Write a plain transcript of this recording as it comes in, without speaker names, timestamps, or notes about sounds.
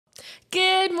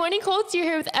Good morning, Colts. You're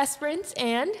here with Esperance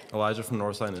and Elijah from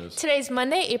Northside News. Today's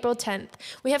Monday, April 10th.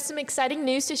 We have some exciting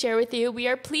news to share with you. We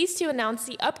are pleased to announce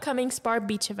the upcoming Spar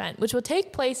Beach event, which will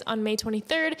take place on May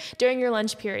 23rd during your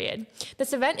lunch period.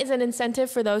 This event is an incentive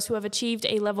for those who have achieved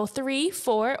a level 3,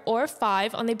 4, or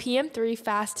 5 on the PM3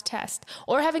 FAST test,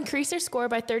 or have increased their score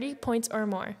by 30 points or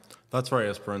more. That's right,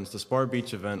 Esperance. The Spar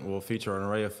Beach event will feature an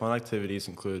array of fun activities,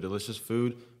 including delicious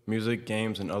food, music,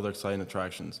 games, and other exciting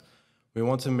attractions. We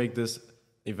want to make this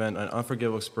event an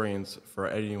unforgettable experience for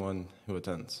anyone who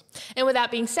attends. And with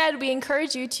that being said, we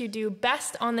encourage you to do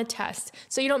best on the test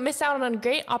so you don't miss out on a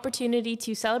great opportunity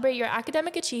to celebrate your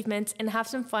academic achievements and have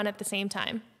some fun at the same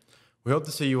time. We hope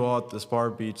to see you all at the Spar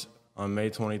Beach on May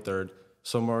 23rd,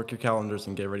 so mark your calendars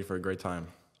and get ready for a great time.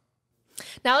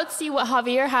 Now let's see what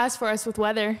Javier has for us with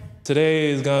weather. Today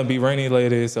is gonna be rainy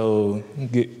later, so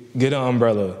get an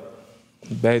umbrella.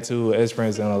 Back to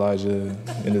Esperance and Elijah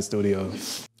in the studio.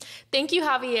 Thank you,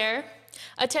 Javier.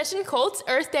 Attention Colts,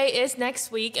 Earth Day is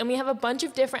next week, and we have a bunch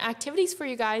of different activities for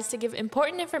you guys to give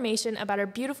important information about our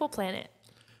beautiful planet.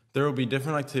 There will be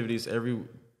different activities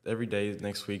every day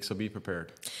next week, so be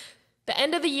prepared. The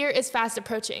end of the year is fast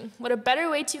approaching. What a better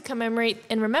way to commemorate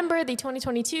and remember the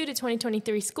 2022 to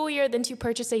 2023 school year than to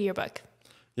purchase a yearbook.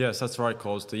 Yes, that's right,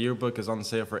 Colts. The yearbook is on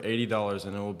sale for $80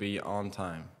 and it will be on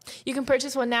time. You can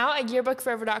purchase one now at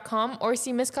yearbookforever.com or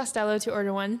see Miss Costello to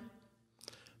order one.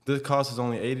 This cost is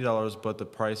only $80, but the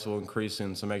price will increase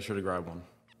soon, so make sure to grab one.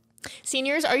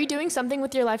 Seniors, are you doing something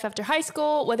with your life after high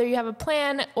school? Whether you have a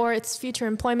plan or it's future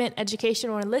employment,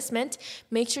 education, or enlistment,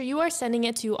 make sure you are sending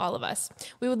it to all of us.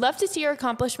 We would love to see your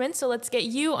accomplishments, so let's get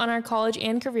you on our college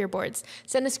and career boards.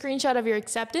 Send a screenshot of your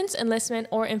acceptance, enlistment,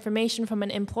 or information from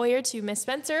an employer to Miss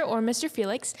Spencer or Mr.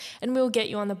 Felix, and we will get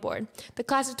you on the board. The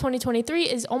class of 2023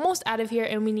 is almost out of here,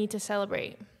 and we need to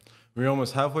celebrate. We're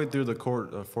almost halfway through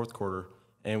the fourth quarter,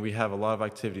 and we have a lot of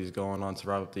activities going on to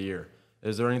wrap up the year.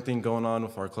 Is there anything going on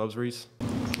with our clubs, Reese?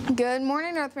 Good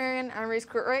morning, North Marion. I'm Reese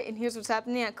Courtwright, and here's what's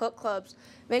happening at clubs.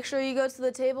 Make sure you go to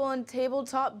the table and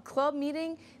tabletop club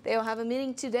meeting. They will have a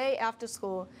meeting today after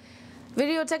school.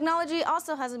 Video technology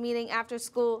also has a meeting after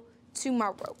school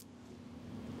tomorrow.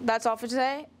 That's all for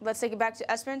today. Let's take it back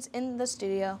to Esperance in the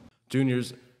studio.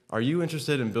 Juniors, are you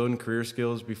interested in building career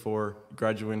skills before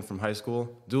graduating from high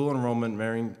school? Dual enrollment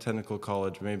Marion Technical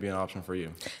College may be an option for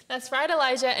you. That's right,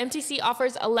 Elijah. MTC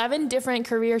offers 11 different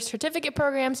career certificate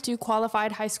programs to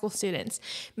qualified high school students.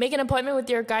 Make an appointment with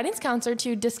your guidance counselor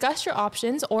to discuss your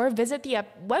options or visit the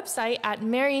website at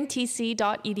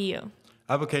mariontc.edu.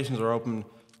 Applications are open,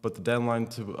 but the deadline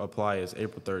to apply is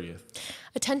April 30th.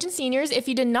 Attention seniors, if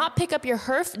you did not pick up your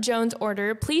Herf Jones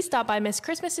order, please stop by Miss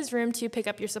Christmas's room to pick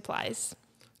up your supplies.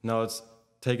 Now let's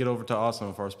take it over to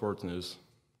Austin for our sports news.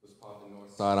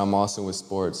 I'm Austin with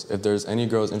sports. If there's any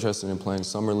girls interested in playing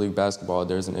Summer League basketball,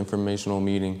 there's an informational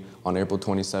meeting on April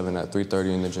 27 at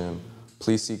 3:30 in the gym.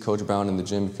 Please see Coach Brown in the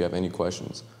gym if you have any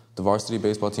questions. The varsity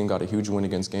baseball team got a huge win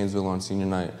against Gainesville on senior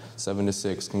night,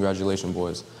 7-6. Congratulations,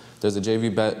 boys. There's a JV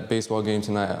baseball game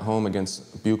tonight at home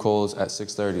against Bucoles at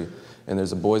 6:30. And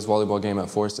there's a boys volleyball game at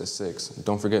Forest at 6.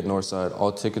 Don't forget Northside.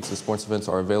 All tickets to sports events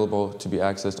are available to be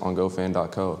accessed on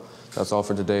gofan.co. That's all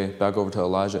for today. Back over to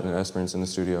Elijah and Esperance in the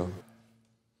studio.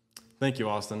 Thank you,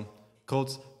 Austin.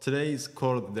 Colts, today's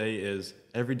quote of the day is,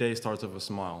 "Every day starts with a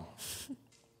smile."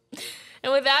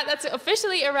 And with that, that's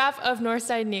officially a wrap of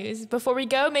Northside News. Before we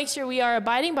go, make sure we are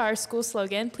abiding by our school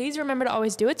slogan. Please remember to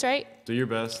always do what's right. Do your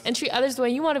best. And treat others the way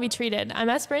you want to be treated. I'm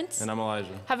Esperance. And I'm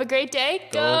Elijah. Have a great day.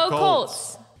 Go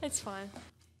Colts! It's fun.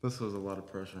 This was a lot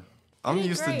of pressure. I'm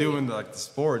used to doing the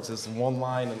sports. It's one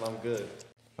line and I'm good.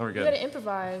 Oh, we're good. You gotta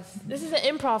improvise. This is an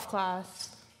improv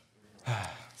class.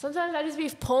 Sometimes I just be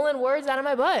pulling words out of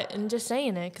my butt and just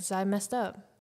saying it because I messed up.